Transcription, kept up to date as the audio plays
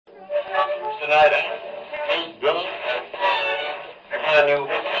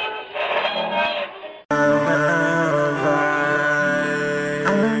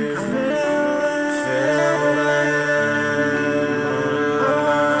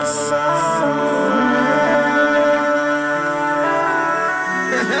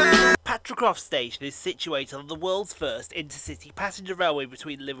Patricroft station is situated on the world's first intercity passenger railway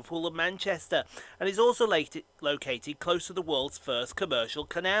between Liverpool and Manchester, and is also located close to the world's first commercial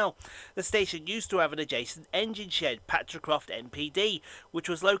canal. The station used to have an adjacent engine shed, Patricroft MPD, which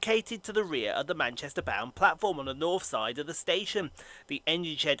was located to the rear of the Manchester-bound platform on the north side of the station. The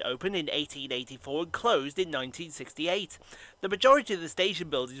engine shed opened in 1884 and closed in 1968. The majority of the station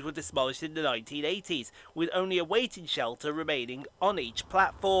buildings were demolished in the 1980s, with only a waiting shelter remaining on each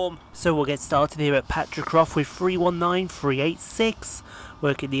platform. So we'll get started here at Patricroft with 319386,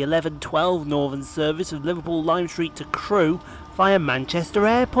 working the 1112 Northern service of Liverpool Lime Street to Crewe via Manchester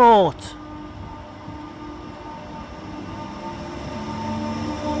Airport.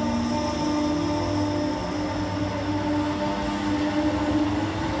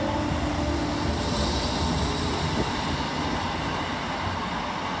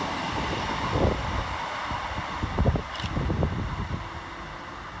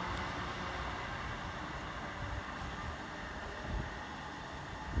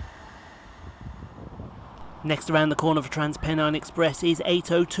 Next around the corner for Transpennine Express is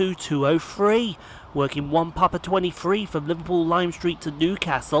 802203, working 1 Papa 23 from Liverpool Lime Street to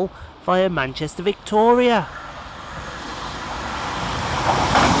Newcastle via Manchester Victoria.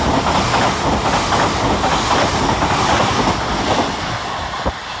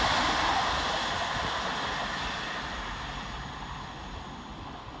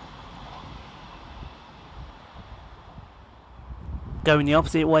 Going the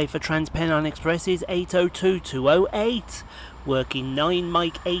opposite way for Transpennine Express is 802208, working 9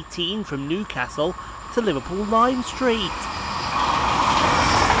 Mike 18 from Newcastle to Liverpool Lime Street.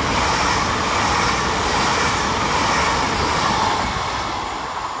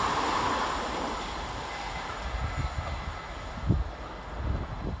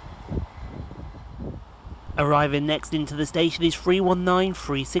 Arriving next into the station is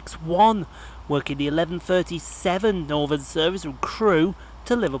 319361, working the 1137 Northern service from Crewe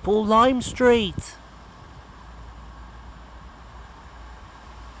to Liverpool Lime Street.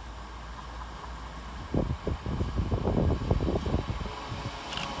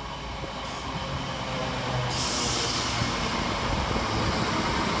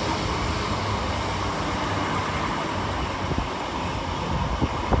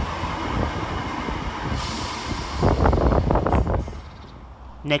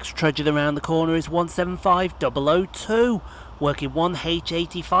 Next trudging around the corner is 175002, working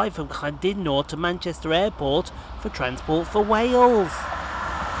 1H85 from Llandudno to Manchester Airport for Transport for Wales.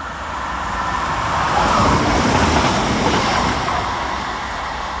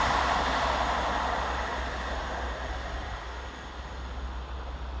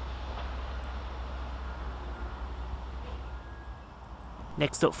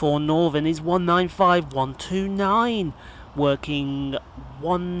 Next up for Northern is 195129, working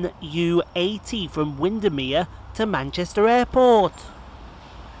 1U80 from Windermere to Manchester Airport.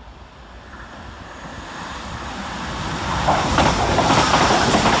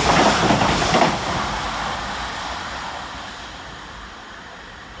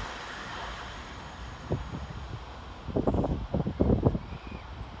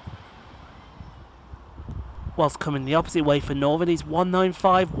 Whilst coming the opposite way for Northern is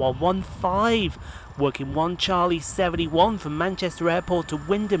 195115, working 1 Charlie 71 from Manchester Airport to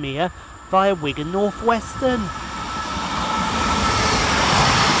Windermere via Wigan North Western.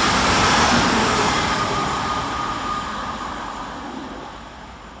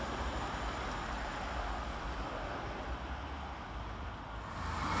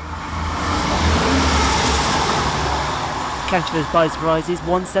 Catching us by surprise is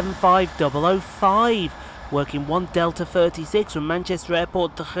 175005, working 1 Delta 36 from Manchester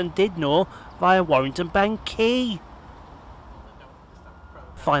Airport to Llandudno via Warrington Bank Quay.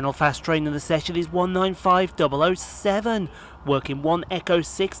 Final fast train in the session is 195007, working 1 Echo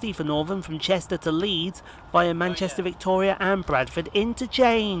 60 for Northern from Chester to Leeds via Manchester Victoria and Bradford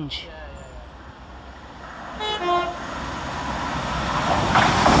Interchange.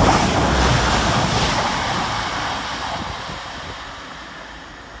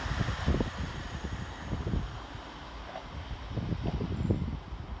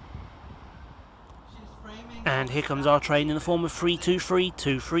 And here comes our train in the form of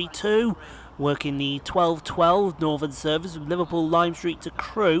 323232, working the 1212 Northern service from Liverpool Lime Street to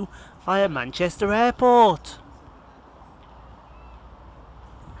Crewe via Manchester Airport.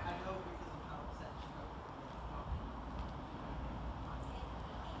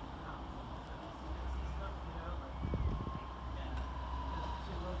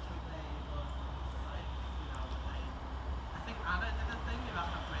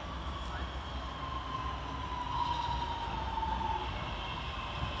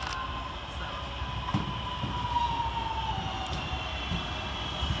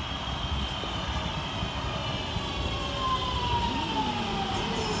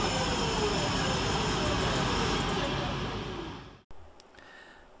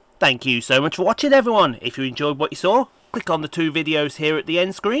 Thank you so much for watching, everyone. If you enjoyed what you saw, click on the 2 videos here at the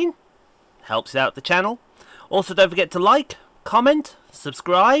end screen. Helps out the channel. Also, don't forget to like, comment,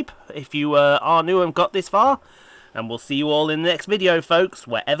 subscribe if you are new and got this far. And we'll see you all in the next video, folks,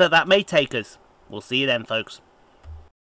 wherever that may take us. We'll see you then, folks.